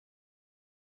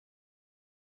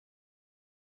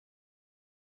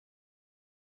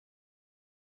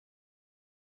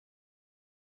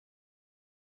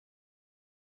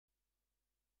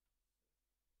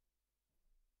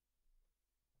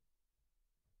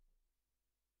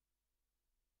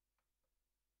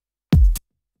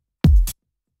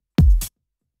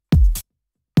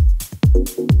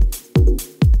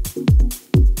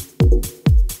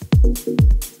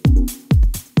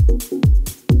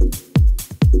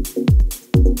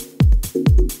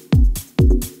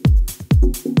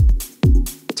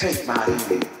Take my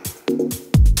hand.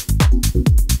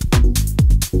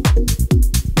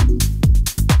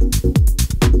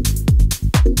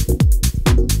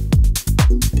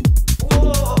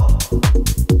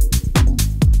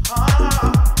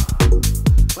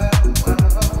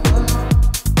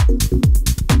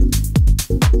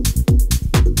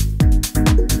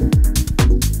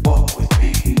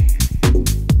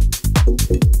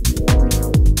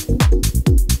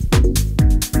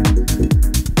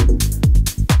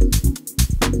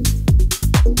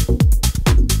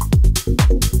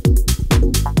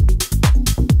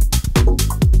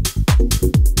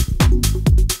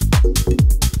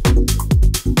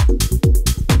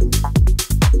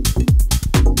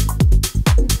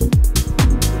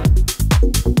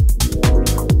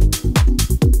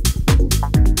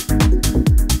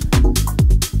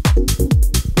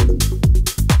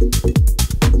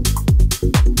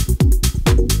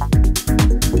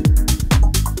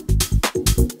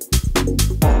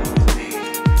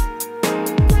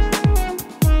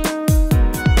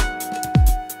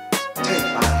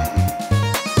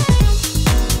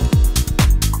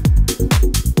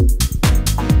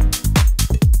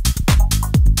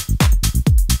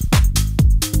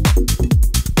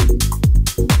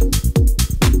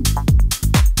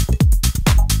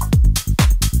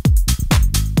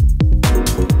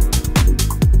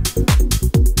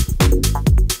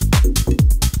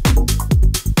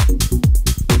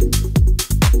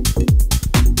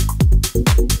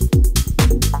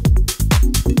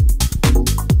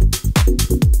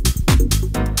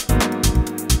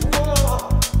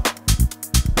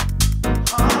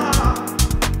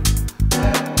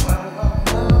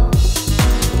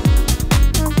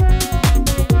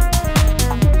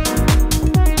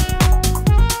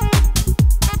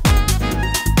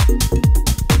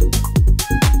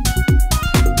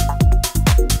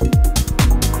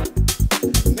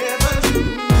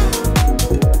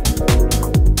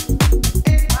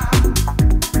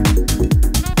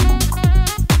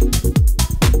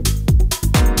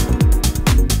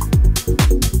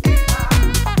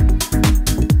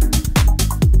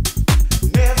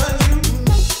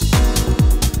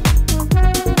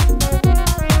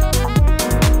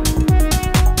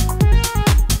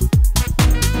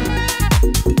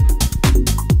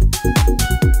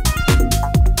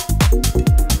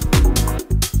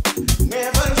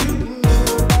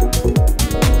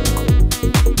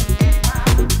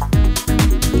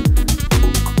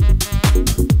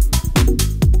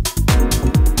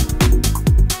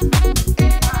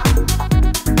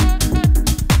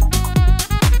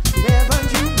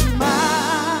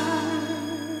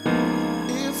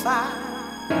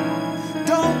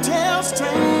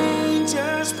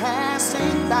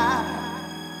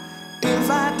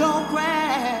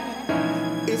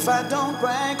 If I don't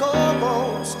brag or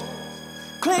boast,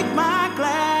 clink my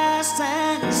glass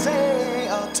and say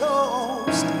a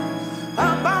toast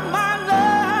about my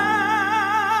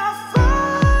love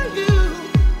for you.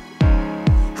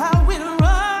 How it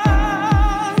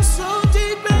runs so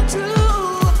deep and true.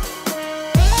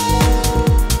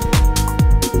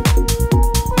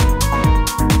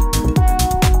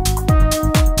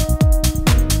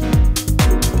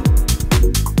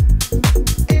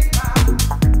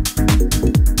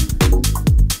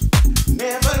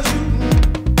 Never you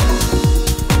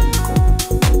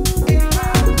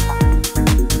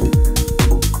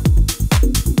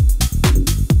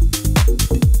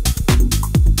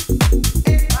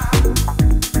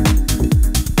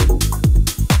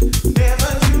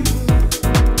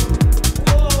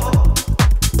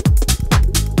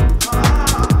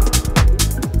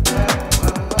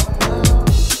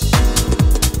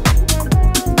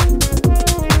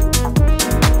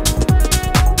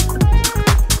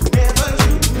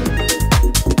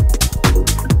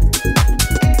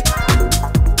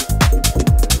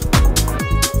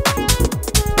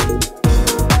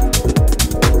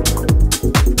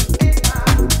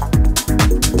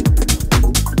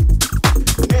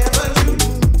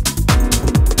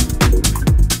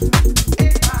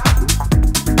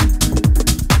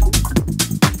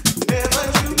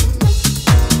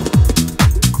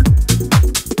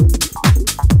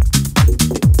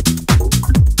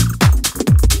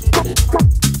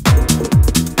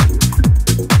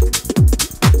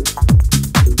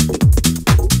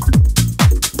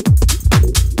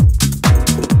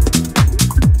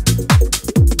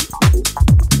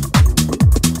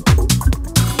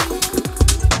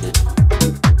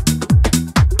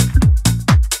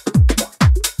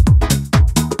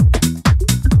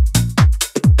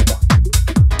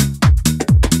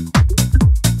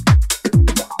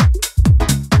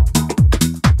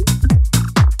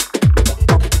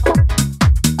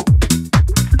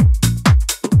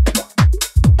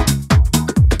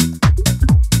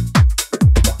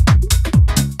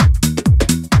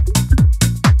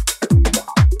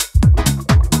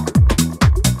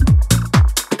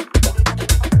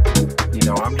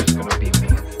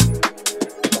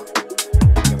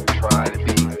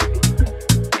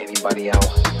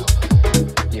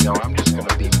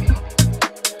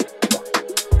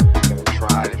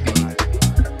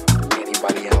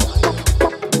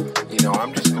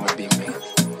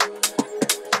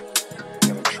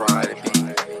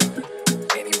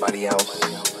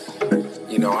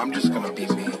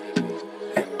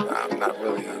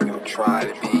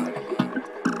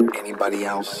Anybody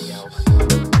else?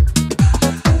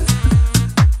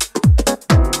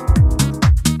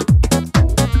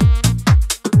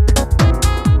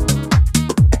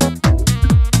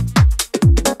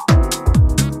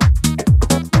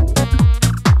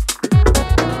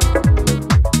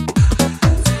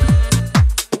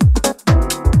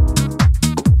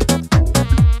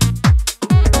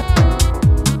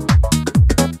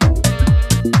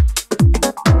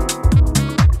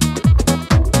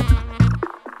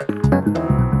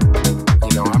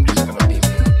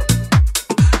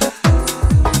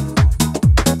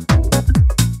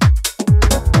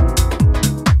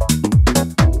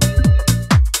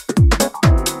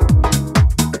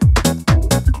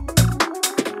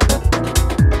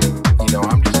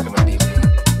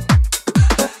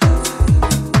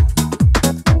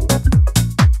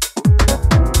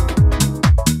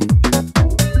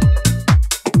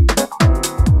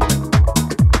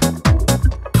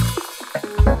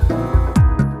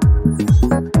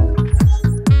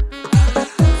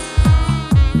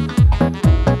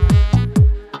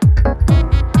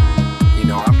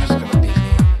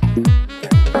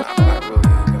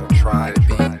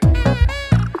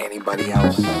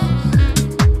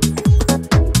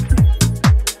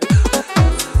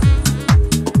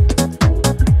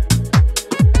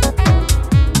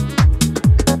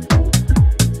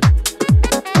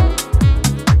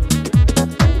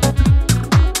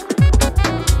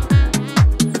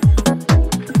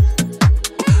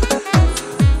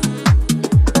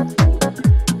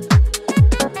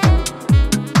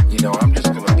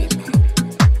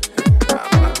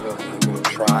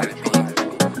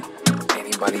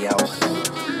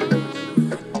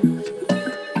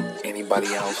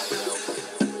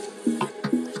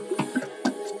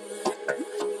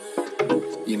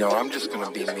 I'm just gonna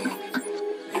be me,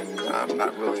 and I'm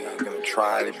not really gonna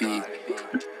try to be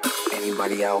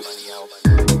anybody else.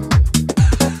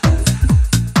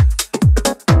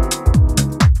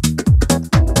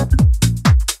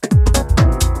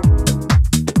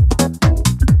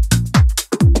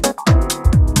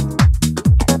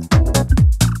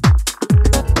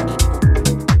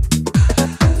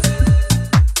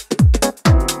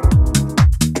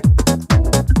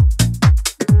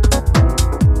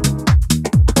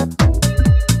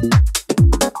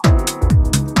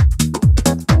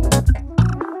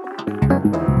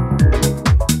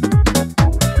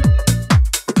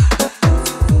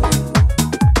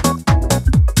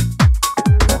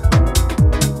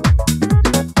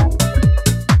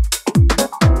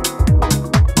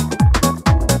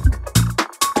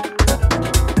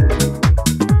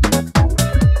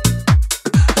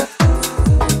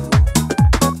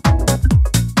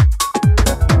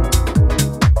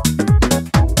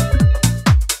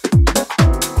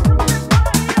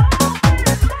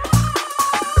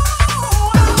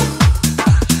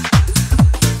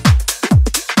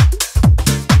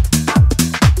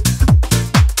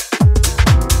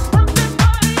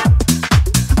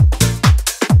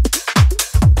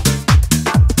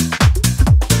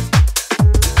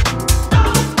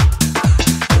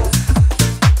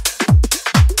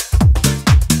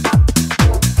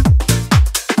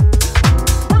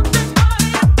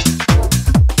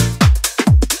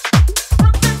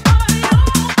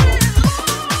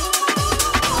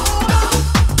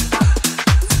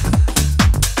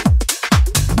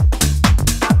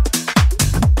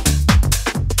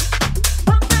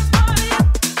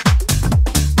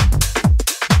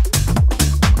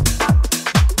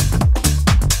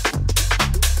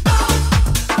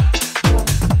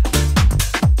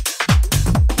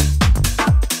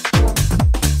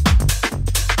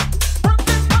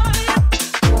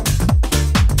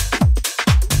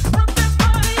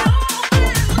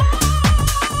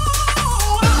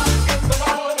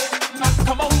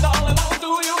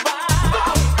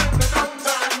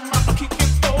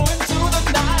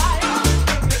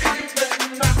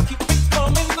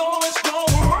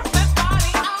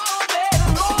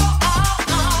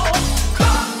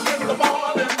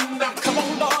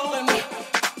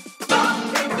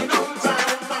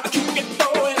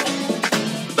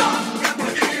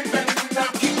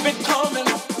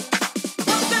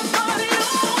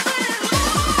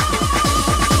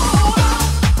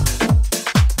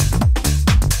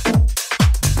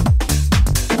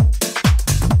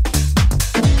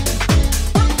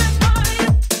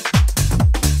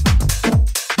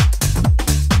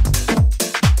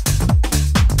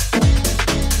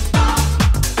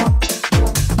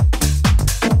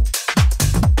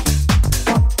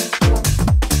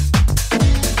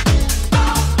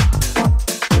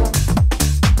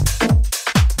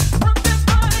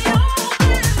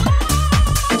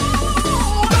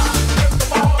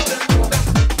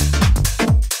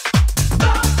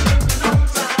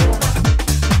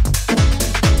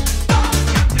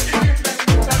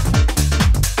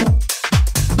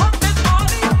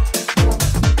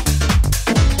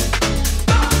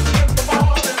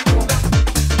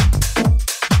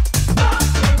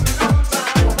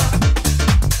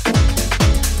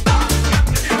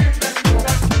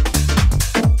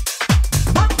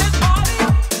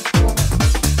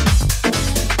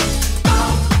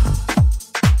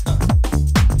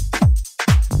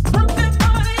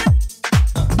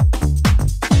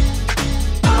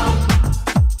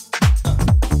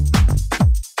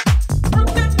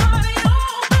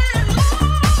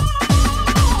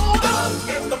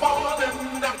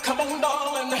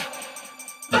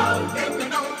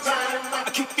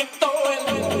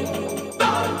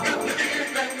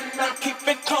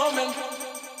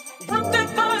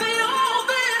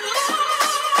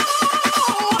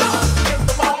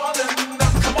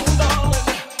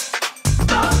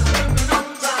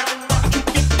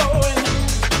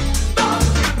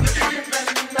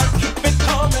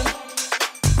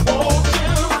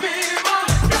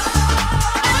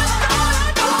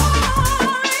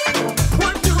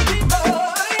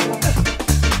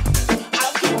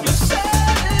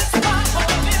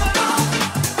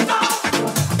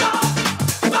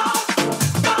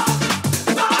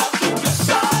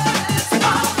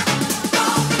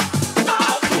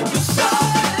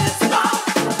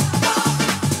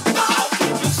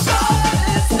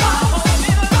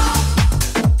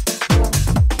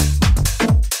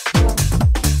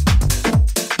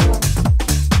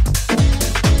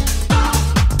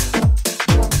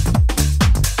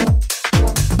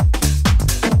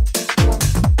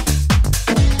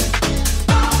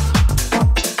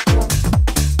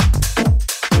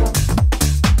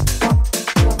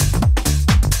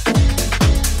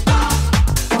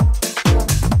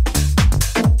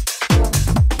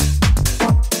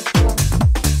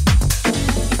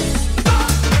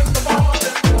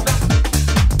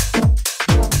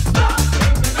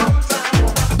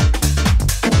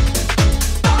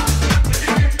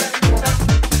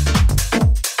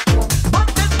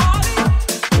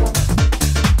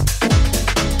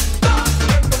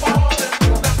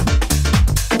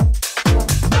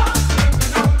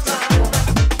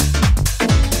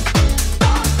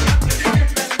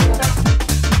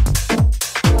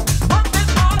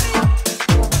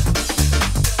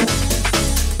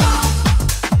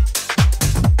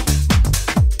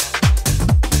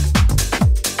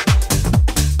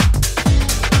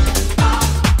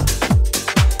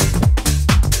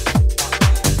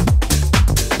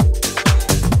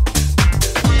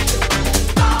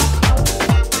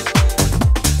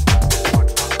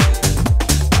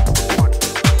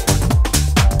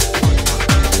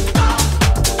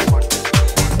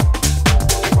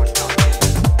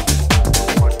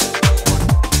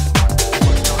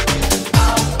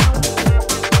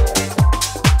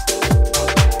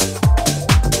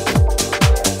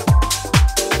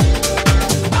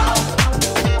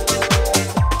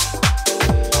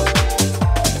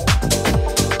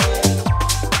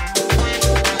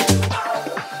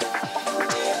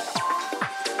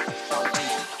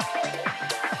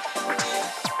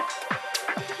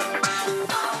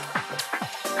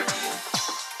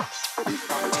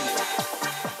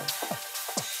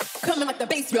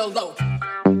 real low.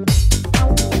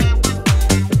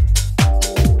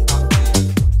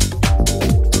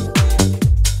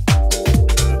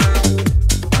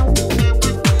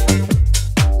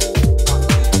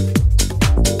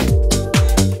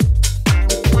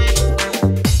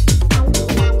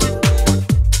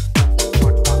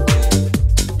 Real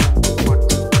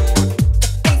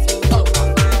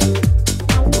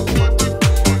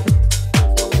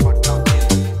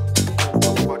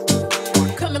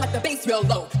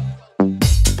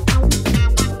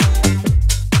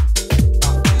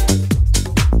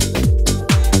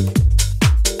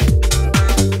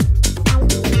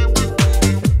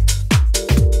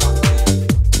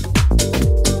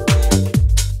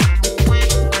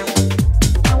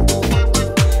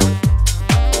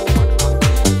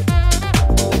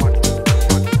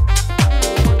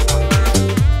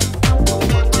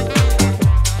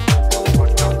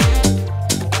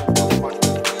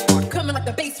Coming like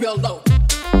the bass real low.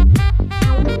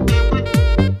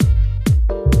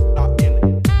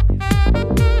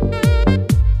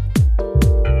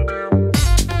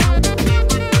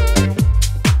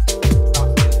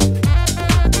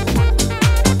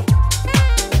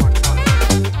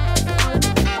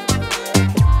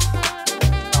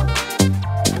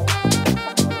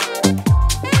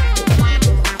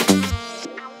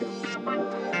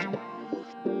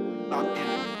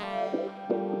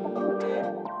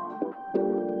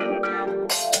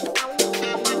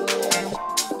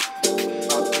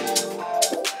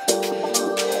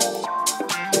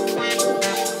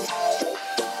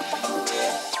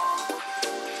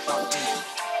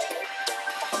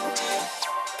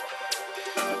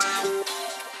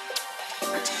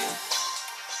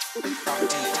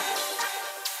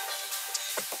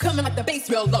 Coming like the bass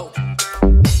real low.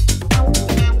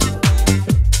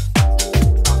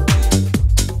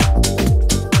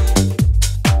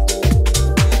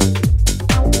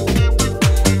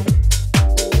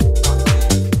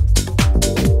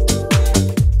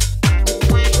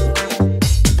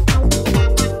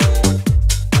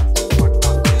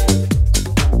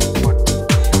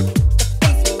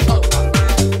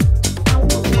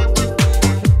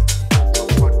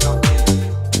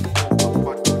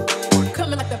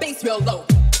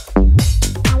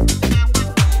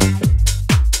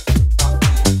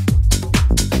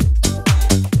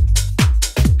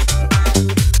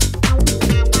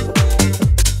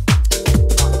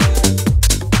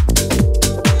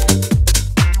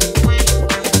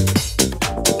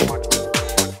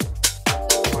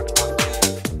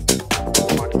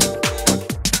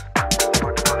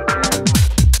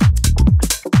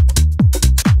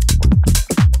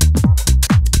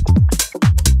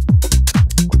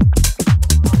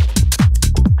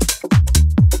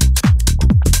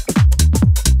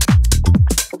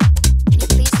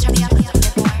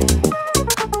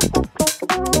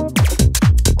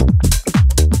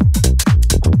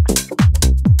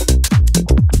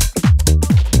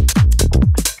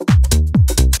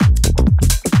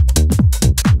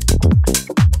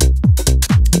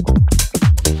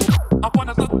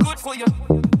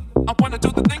 I wanna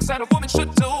do the things that a woman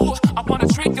should do. I wanna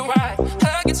treat you right,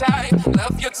 hug you tight,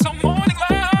 love you till morning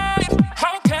light.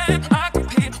 How can I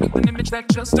compete with an image that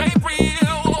just ain't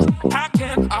real? How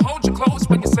can I hold you close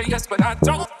when you say yes, but I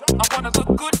don't? I wanna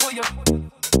look good for you.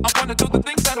 I wanna do the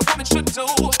things that a woman should do.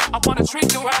 I wanna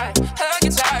treat you right, hug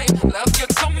you tight, love you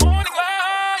till morning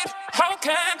light. How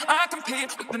can I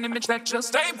compete with an image that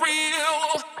just ain't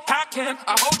real? How can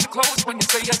I hold you close when you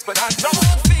say yes, but I don't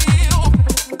feel?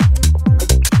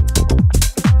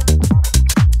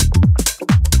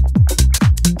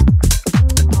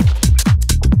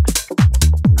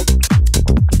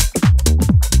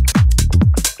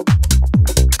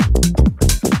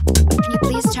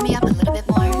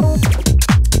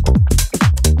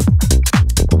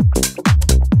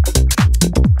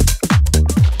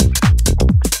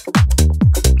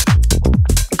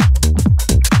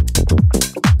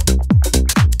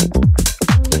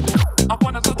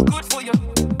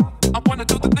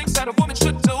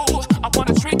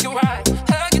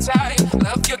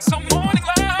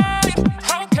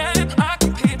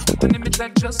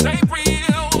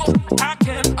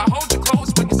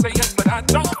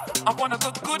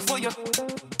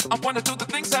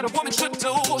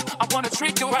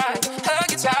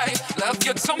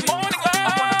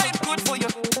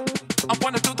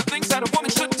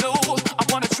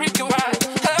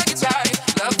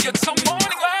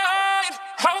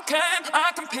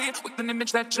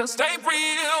 That just ain't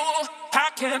real. How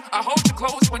can I hold you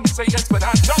close when you say yes, but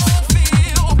I don't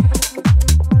feel?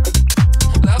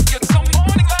 Love you till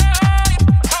morning light.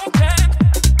 How can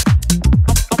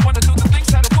I wanna do the things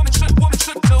that a woman should do?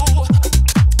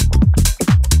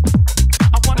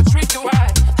 I wanna treat you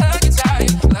right, hug you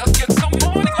tight, love you till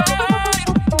morning light.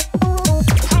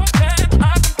 How can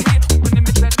I compete with an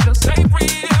image that just ain't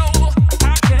real?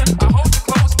 How can I hold you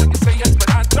close when you say yes,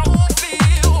 but I don't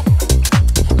feel?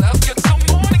 Love you till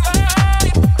morning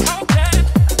light. How can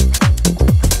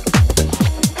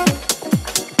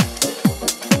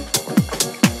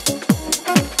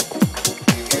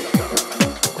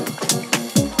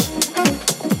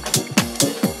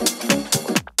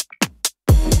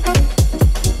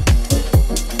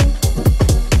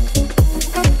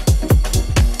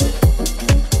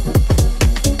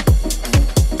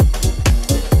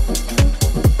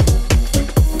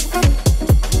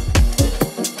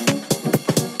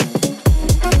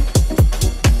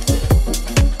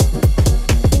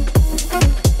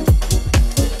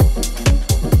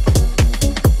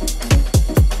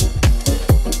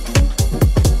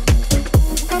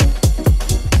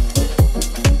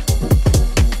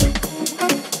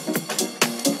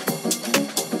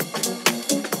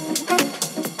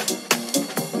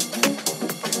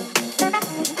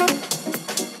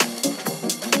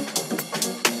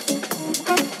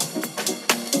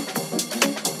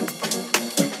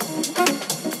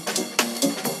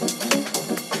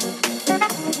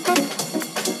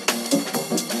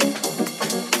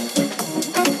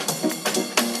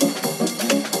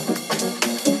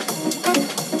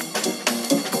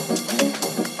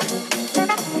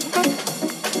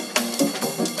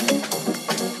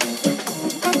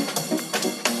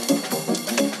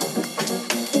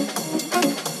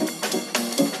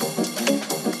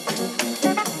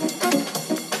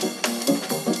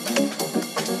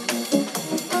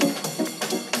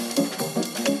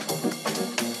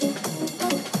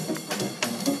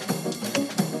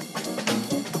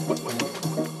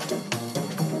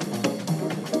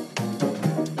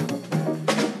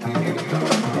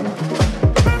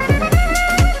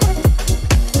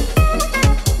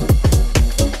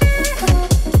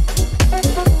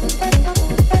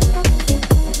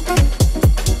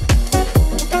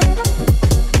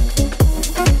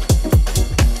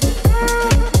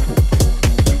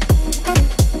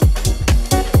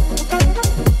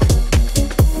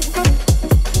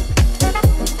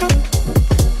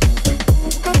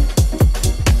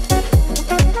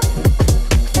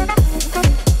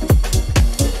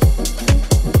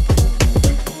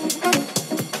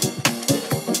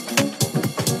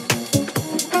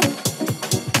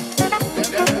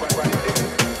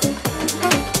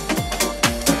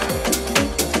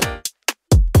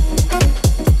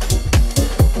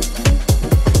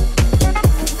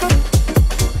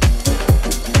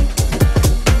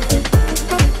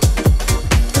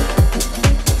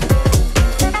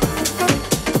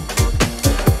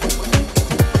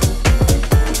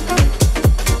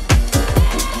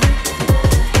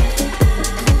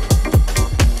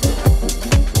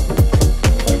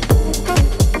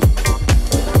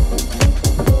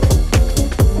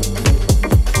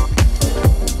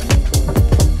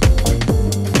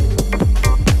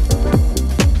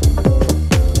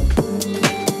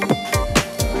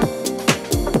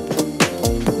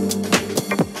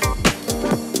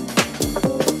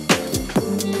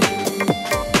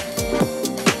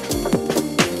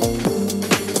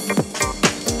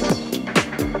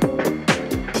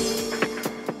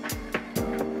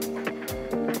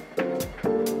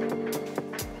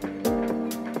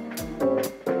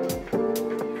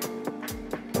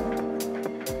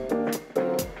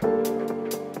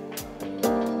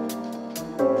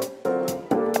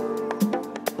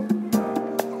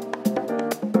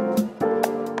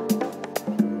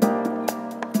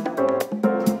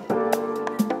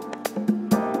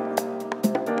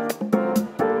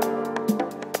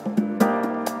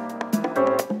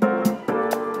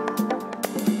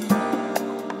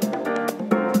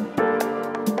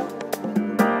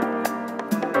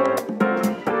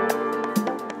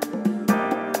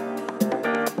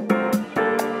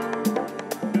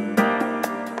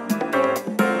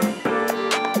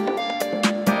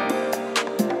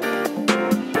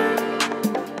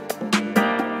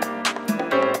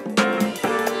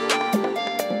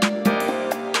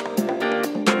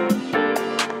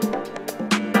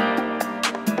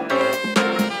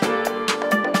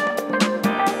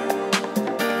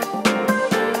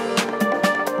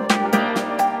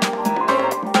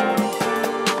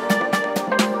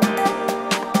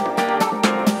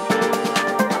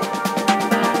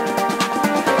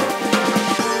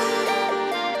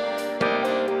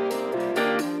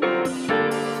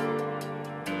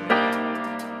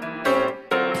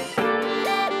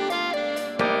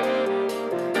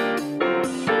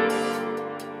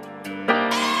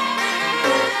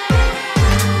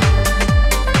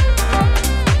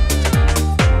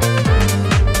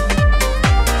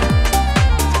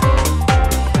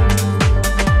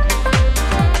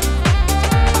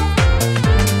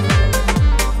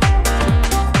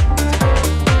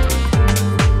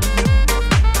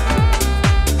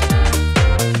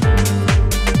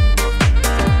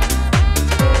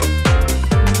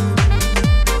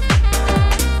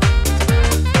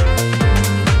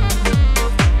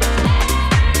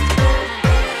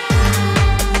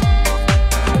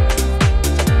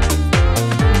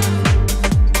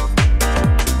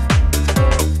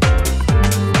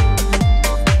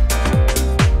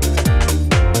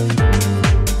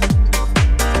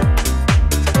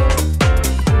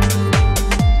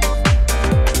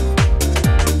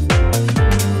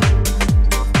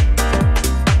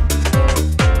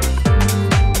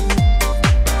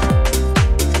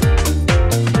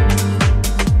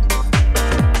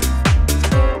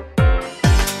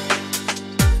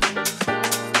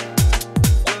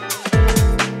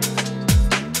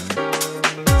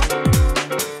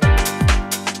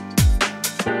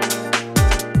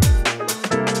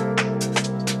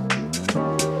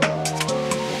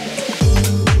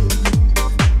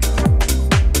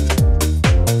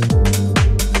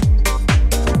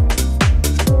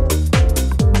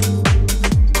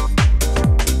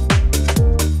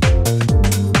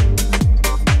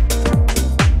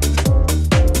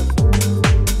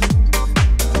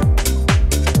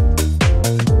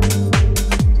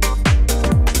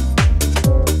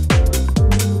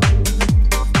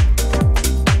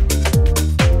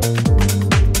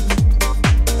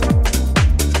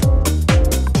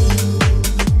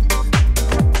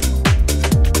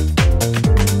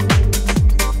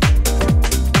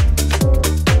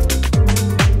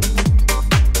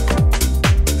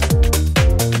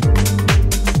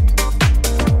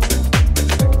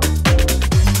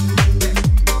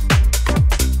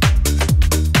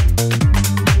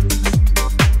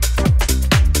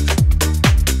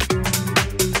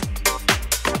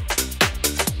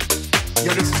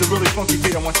is a really funky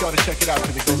beat. I want y'all to check it out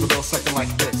because it goes a little something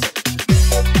like this.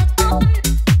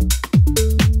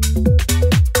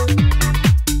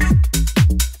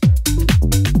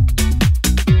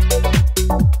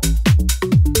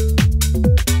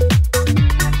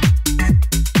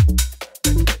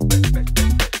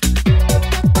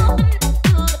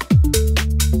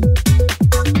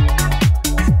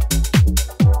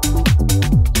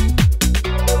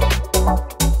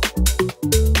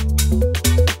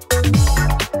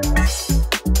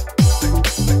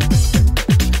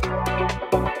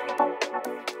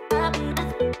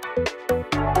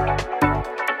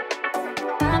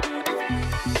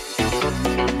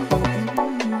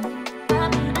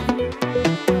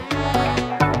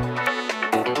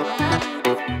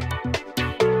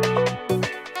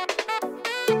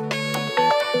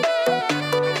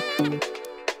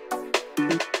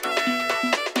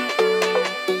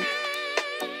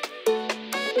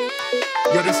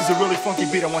 Yo, this is a really funky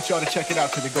beat. I want y'all to check it out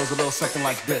because it goes a little something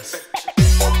like this.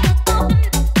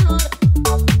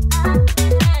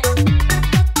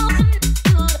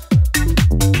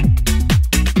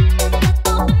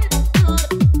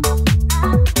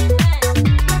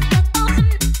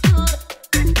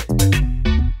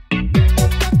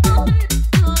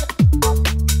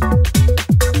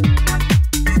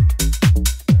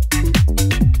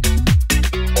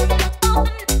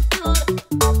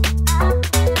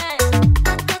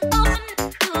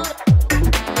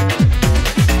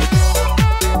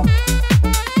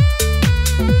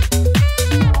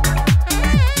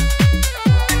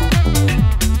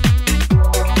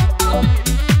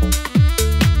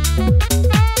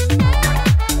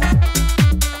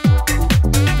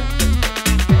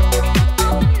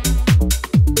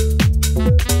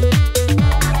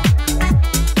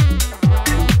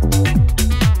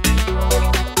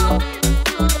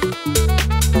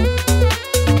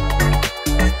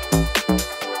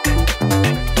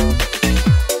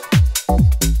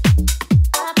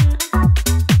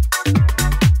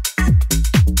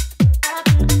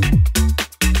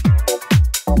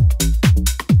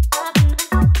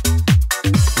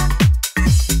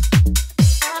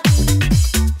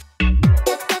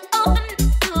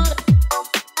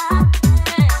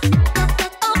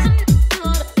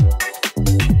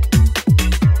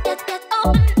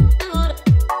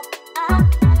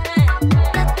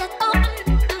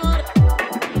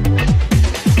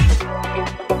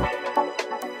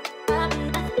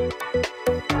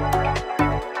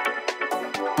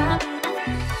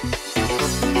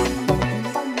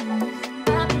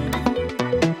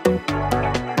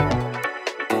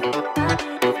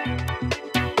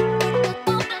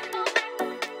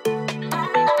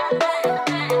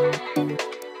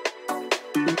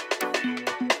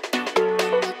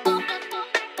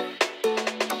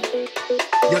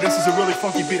 Yo, this is a really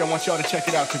funky beat. I want y'all to check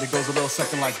it out because it goes a little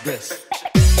something like this.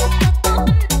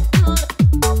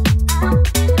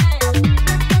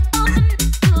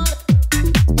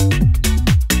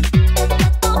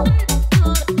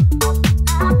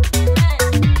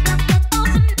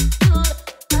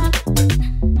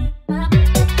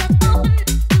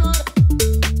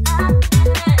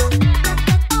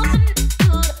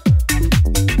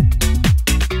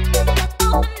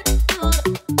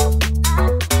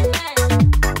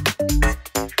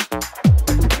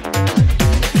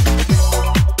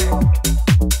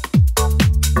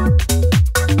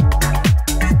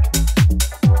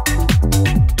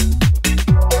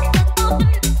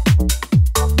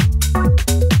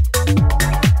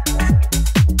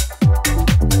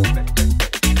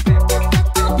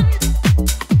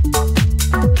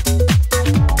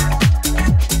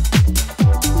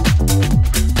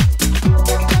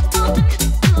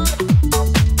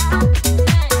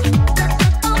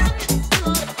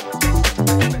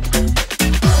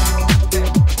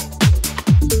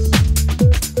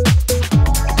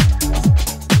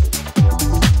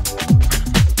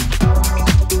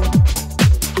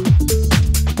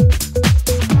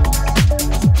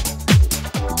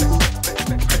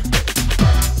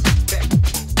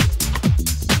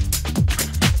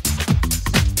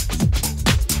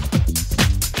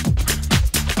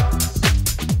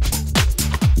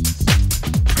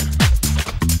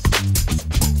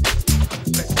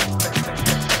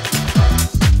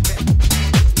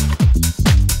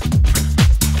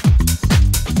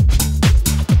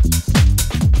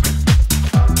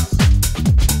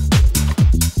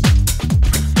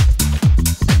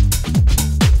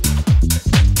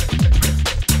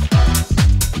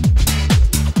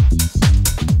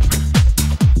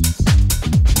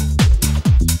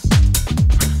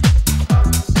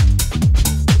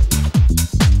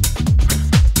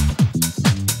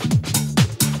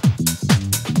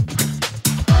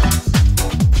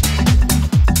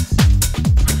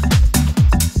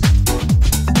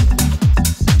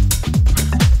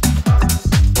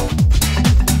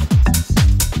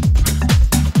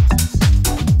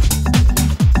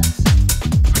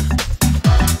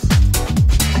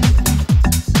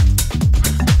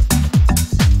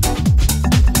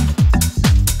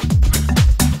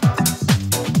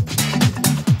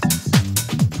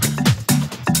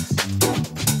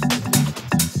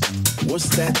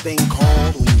 What's that thing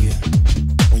called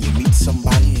when you meet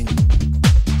somebody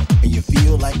and you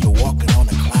feel like you're walking on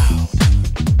a cloud?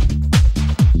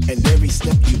 And every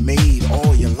step you made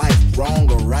all your life,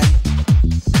 wrong or right,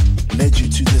 led you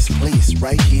to this place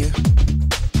right here,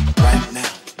 right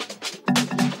now.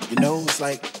 You know, it's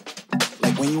like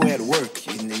when you were at work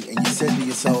and you said to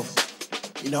yourself,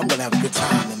 you know, I'm gonna have a good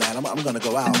time tonight. I'm gonna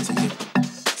go out.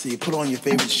 So you put on your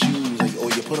favorite shoes or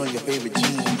you put on your favorite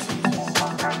jeans.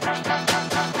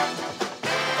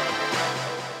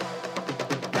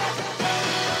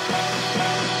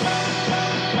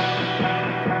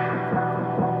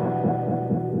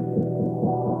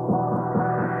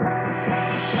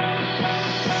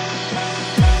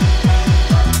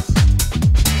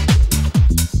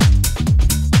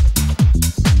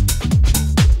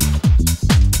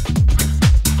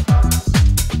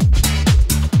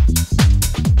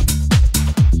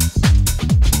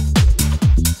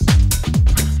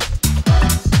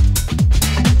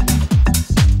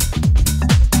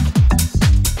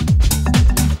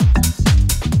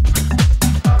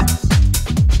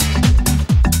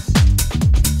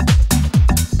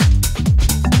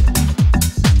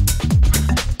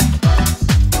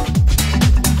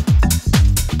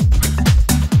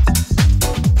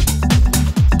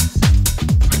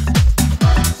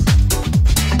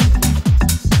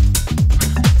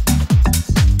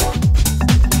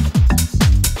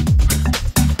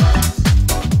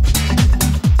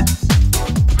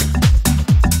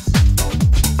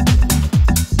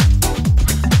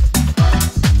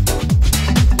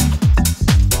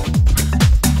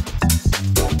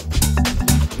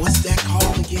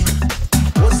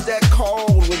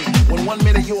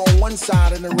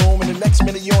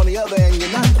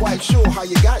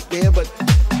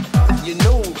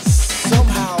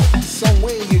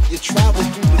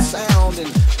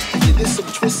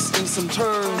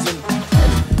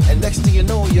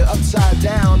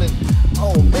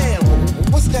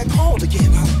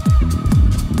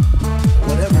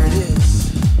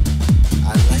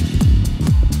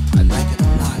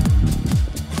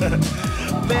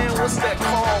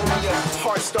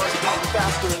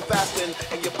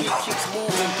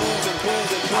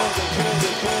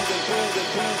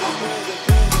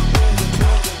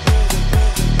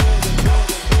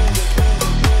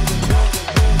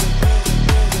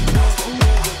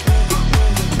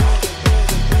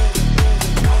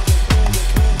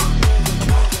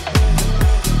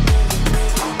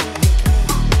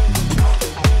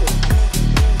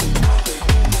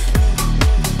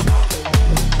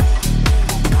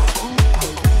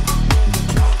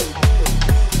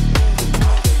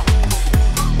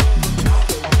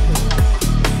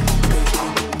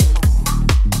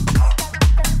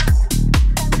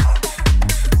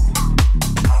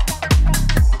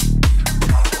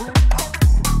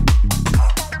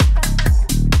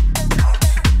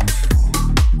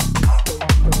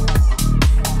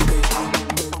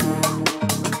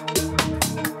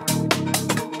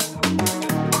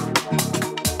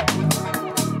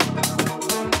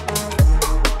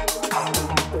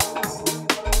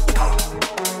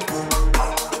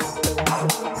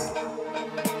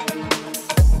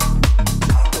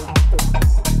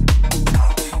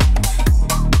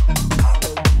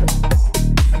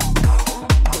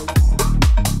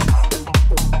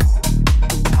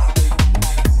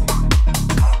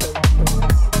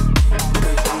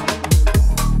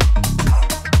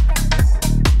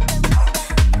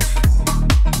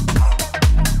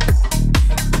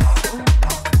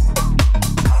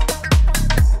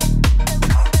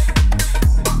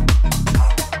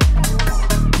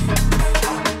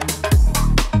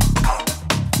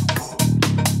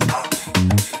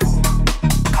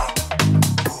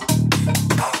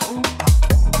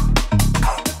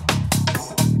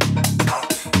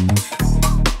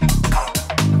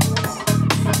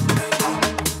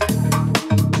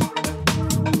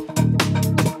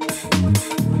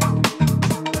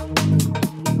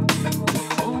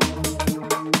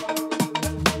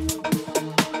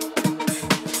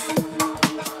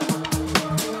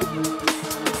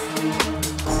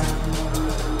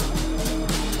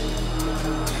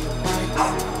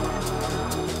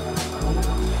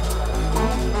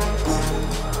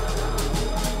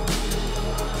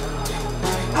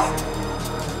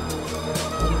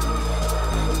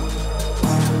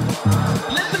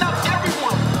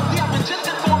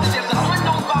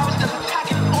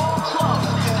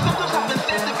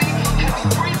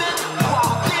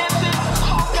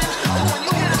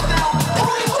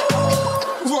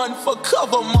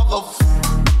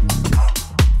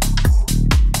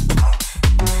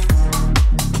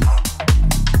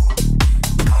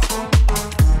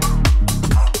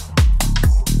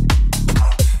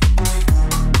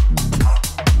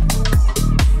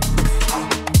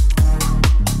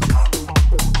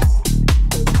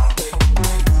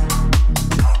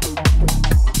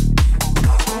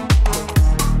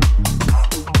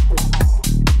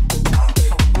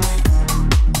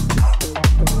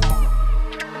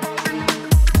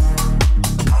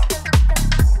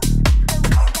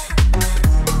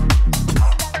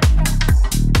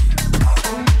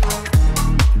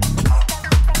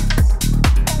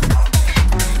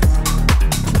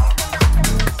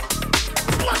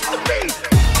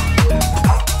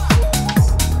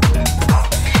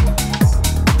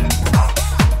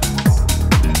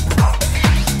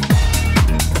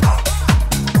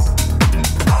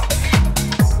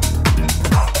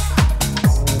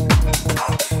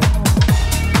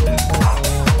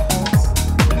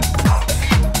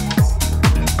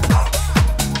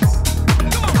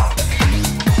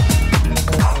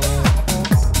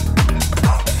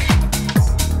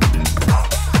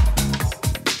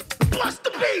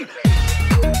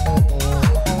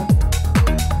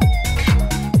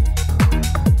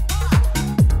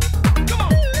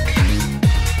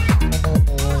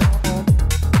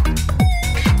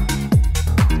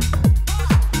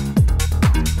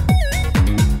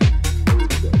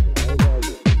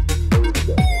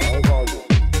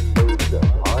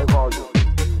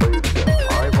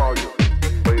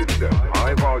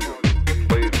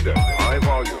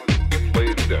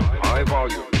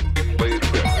 volume, play it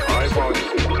deaf, high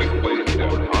volume, play it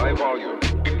deaf, high volume,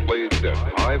 play it deaf,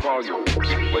 high volume,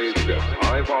 play it deaf,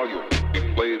 high volume,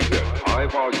 play it deaf, high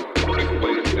volume,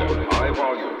 play it deaf, high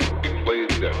volume, play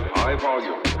it deaf, high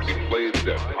volume, play it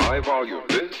deaf, high volume.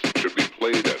 This should be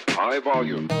played at high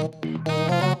volume.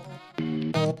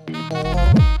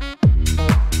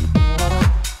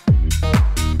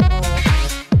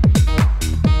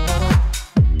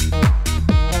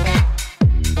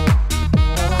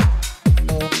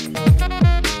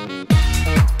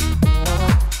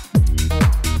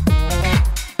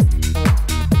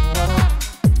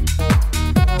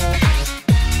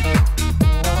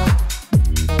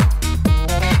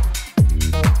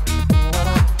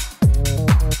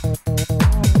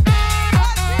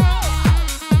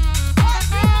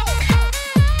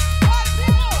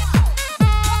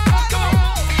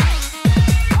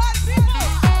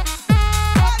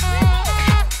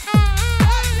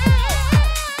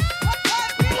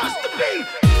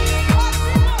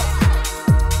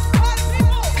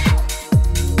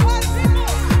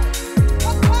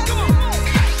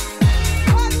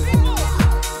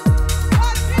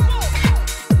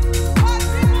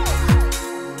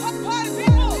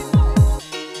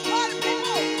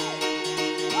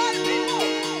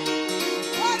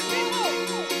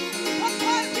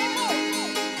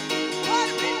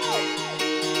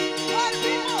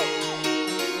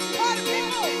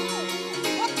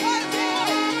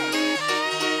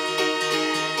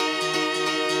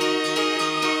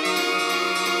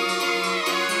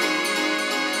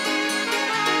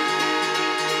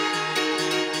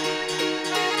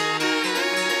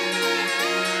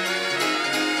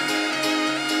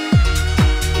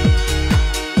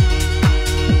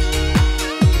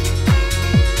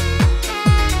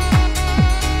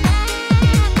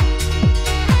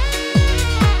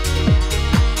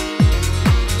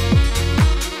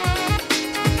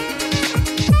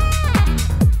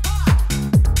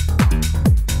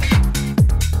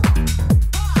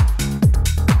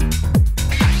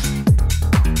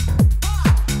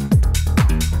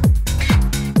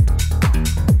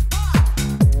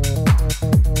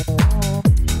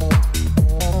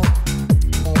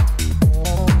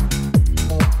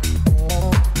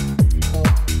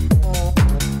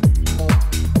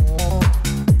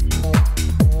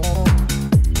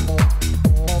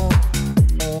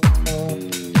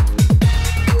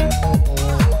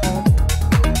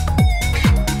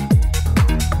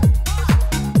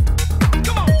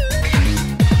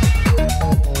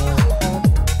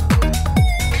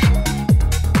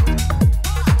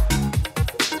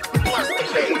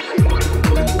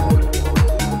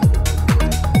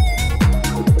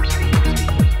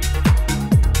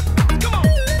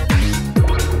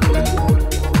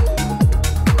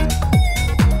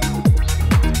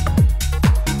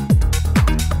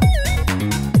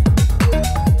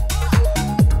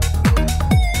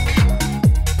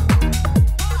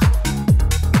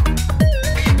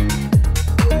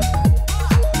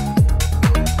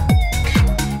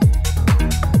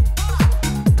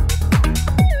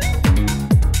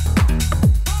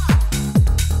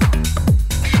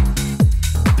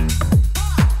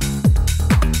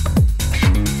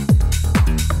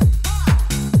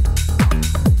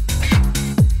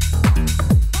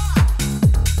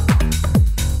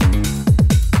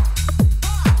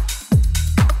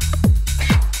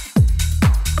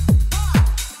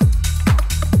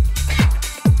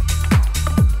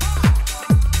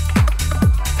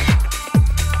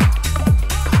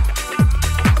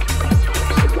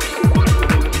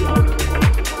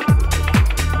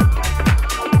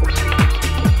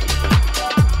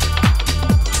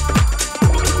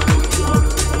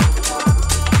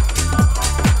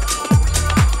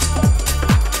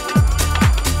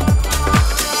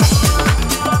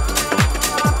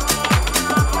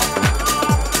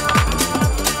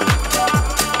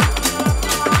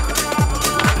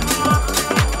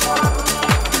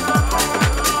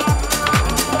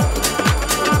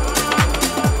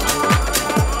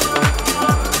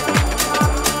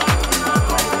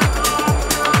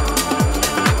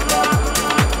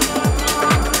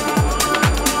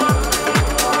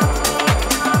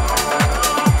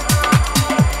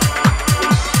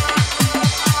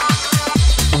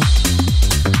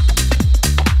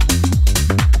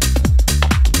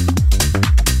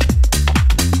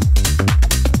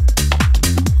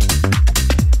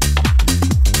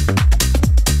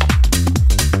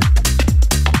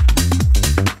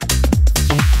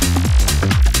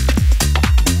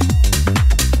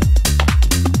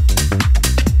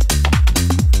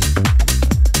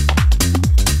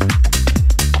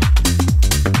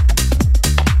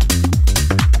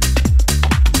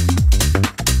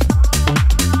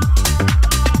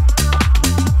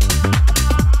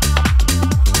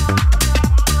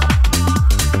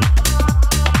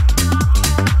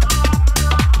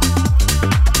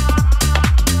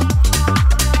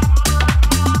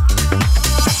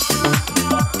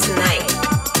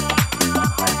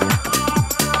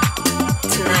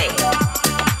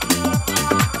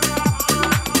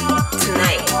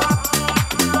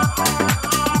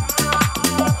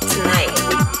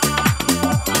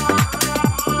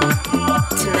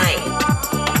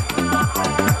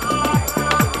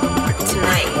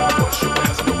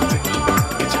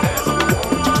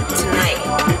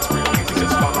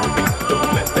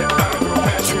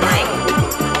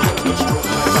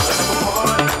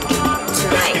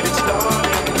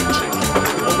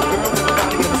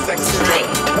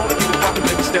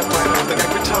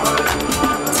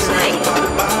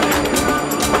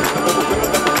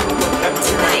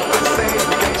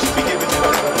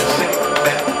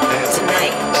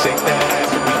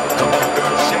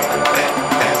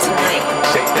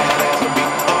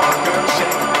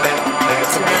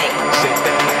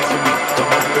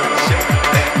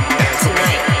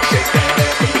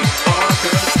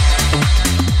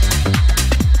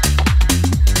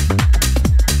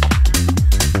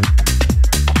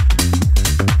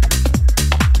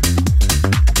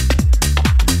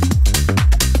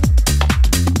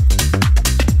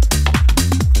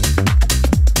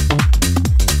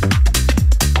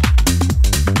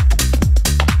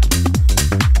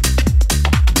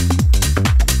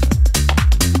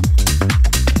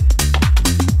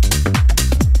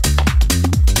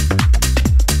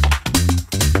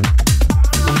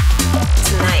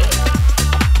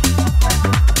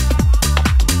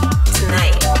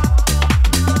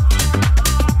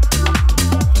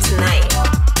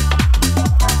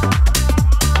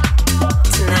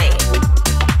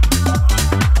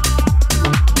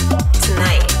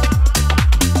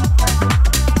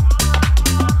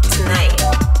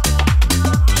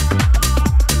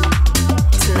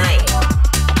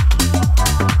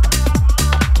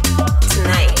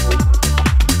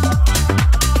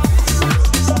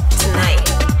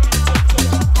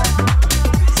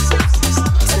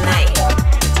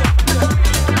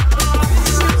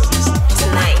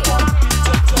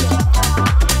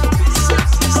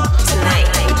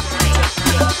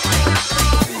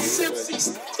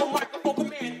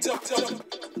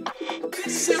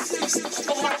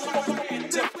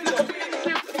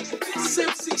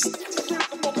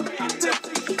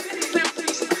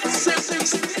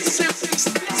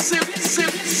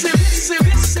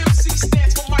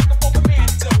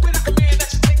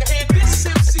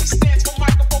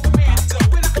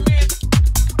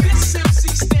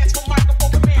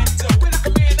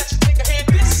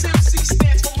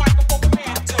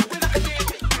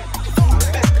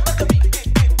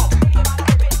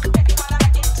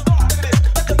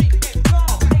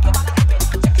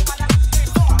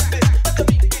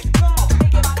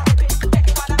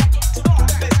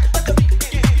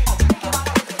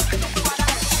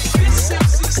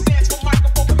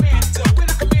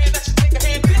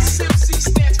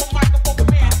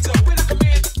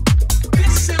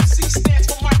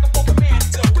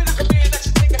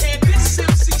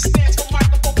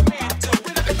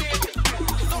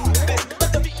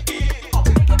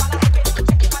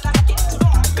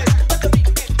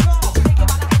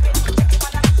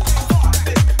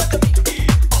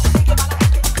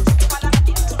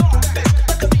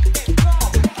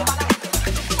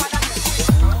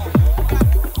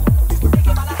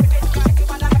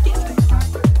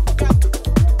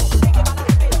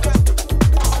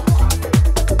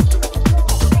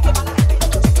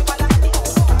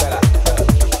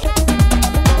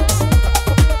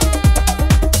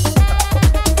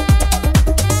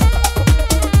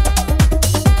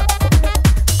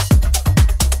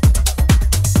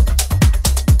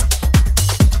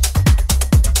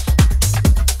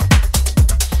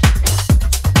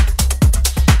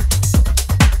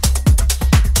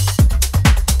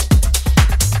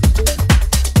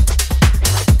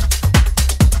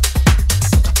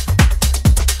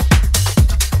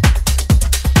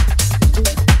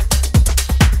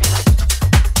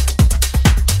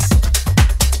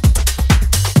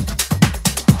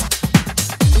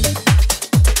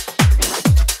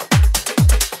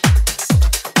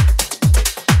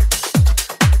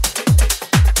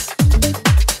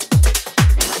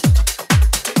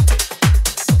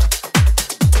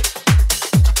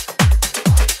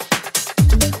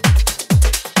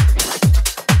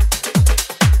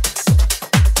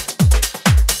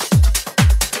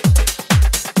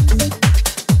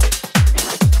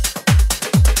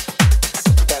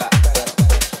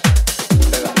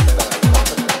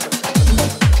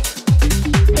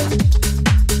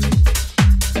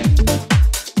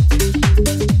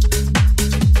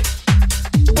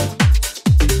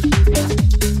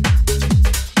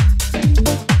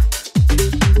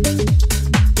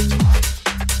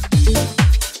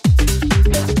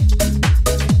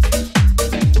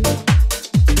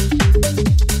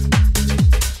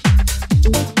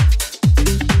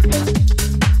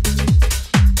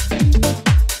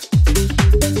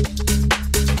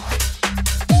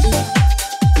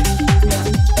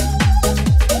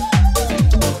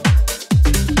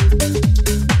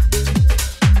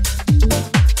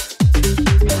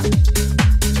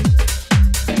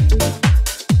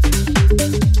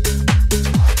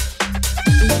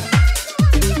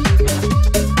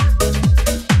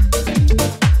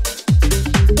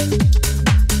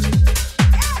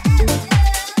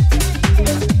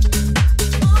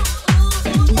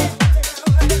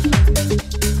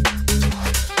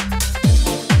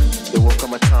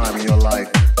 time in your life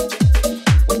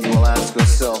when you will ask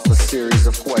yourself a series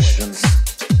of questions.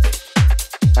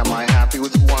 Am I happy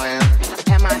with who I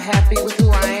am? Am I happy with who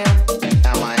I am?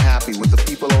 Am I happy with the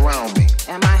people around me?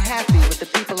 Am I happy with the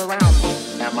people around me?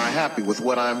 Am I happy with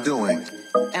what I'm doing?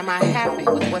 Am I happy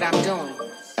with what I'm doing?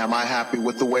 Am I happy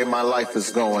with the way my life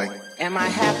is going? Am I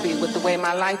happy with the way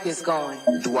my life is going?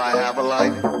 Do I have a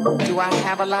life? Do I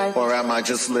have a life? Or am I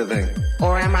just living?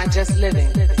 Or am I just living?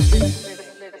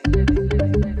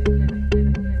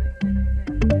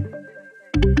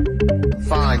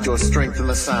 Find your strength in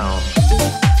the sound.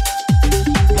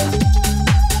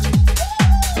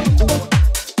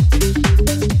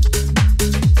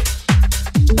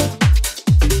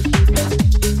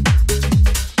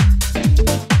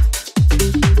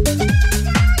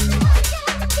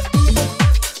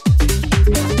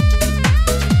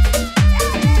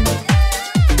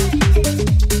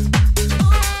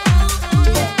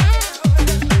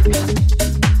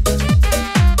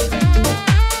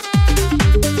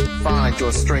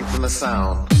 Your strength in the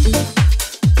sound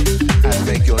and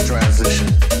make your transition.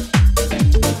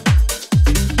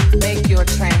 Make your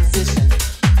transition.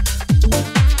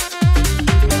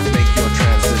 Make your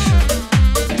transition.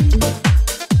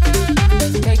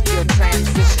 Make your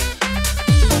transition.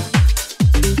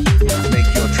 Make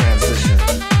your transition.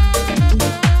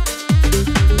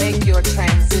 Make your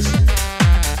transition.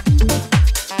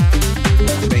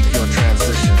 Make your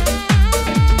transition.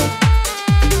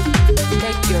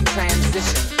 Make your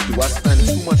transition. Do I spend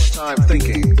too much time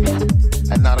thinking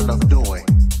and not enough doing?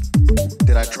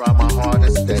 Did I try my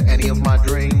hardest at any of my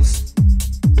dreams?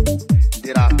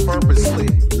 Did I purposely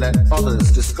let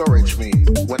others discourage me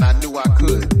when I knew I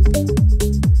could?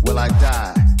 Will I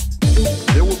die?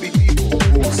 There will be people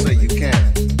who will say you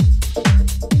can't,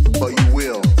 but you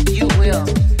will. You will.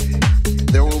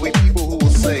 There will be people who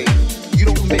will say you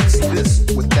don't mix this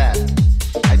with that,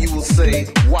 and you will say,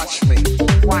 watch me.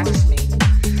 Watch me.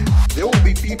 There will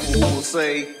be people who will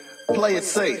say, play it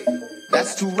safe,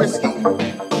 that's too risky.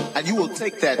 And you will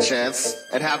take that chance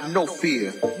and have no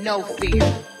fear. No fear.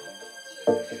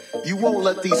 You won't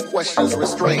let these questions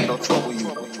restrain or trouble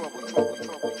you.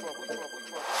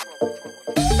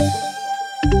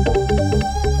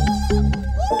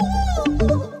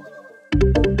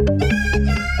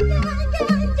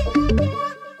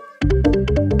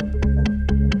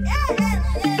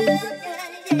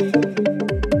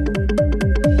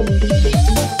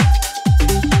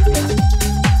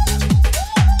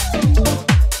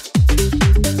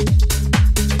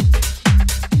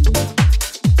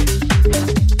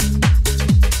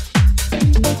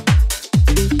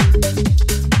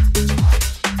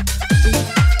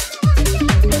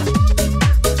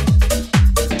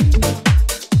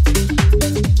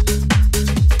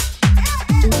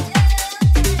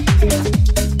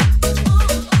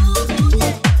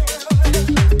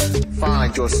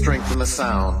 Find your strength in the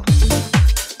sound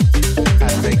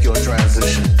and make your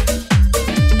transition.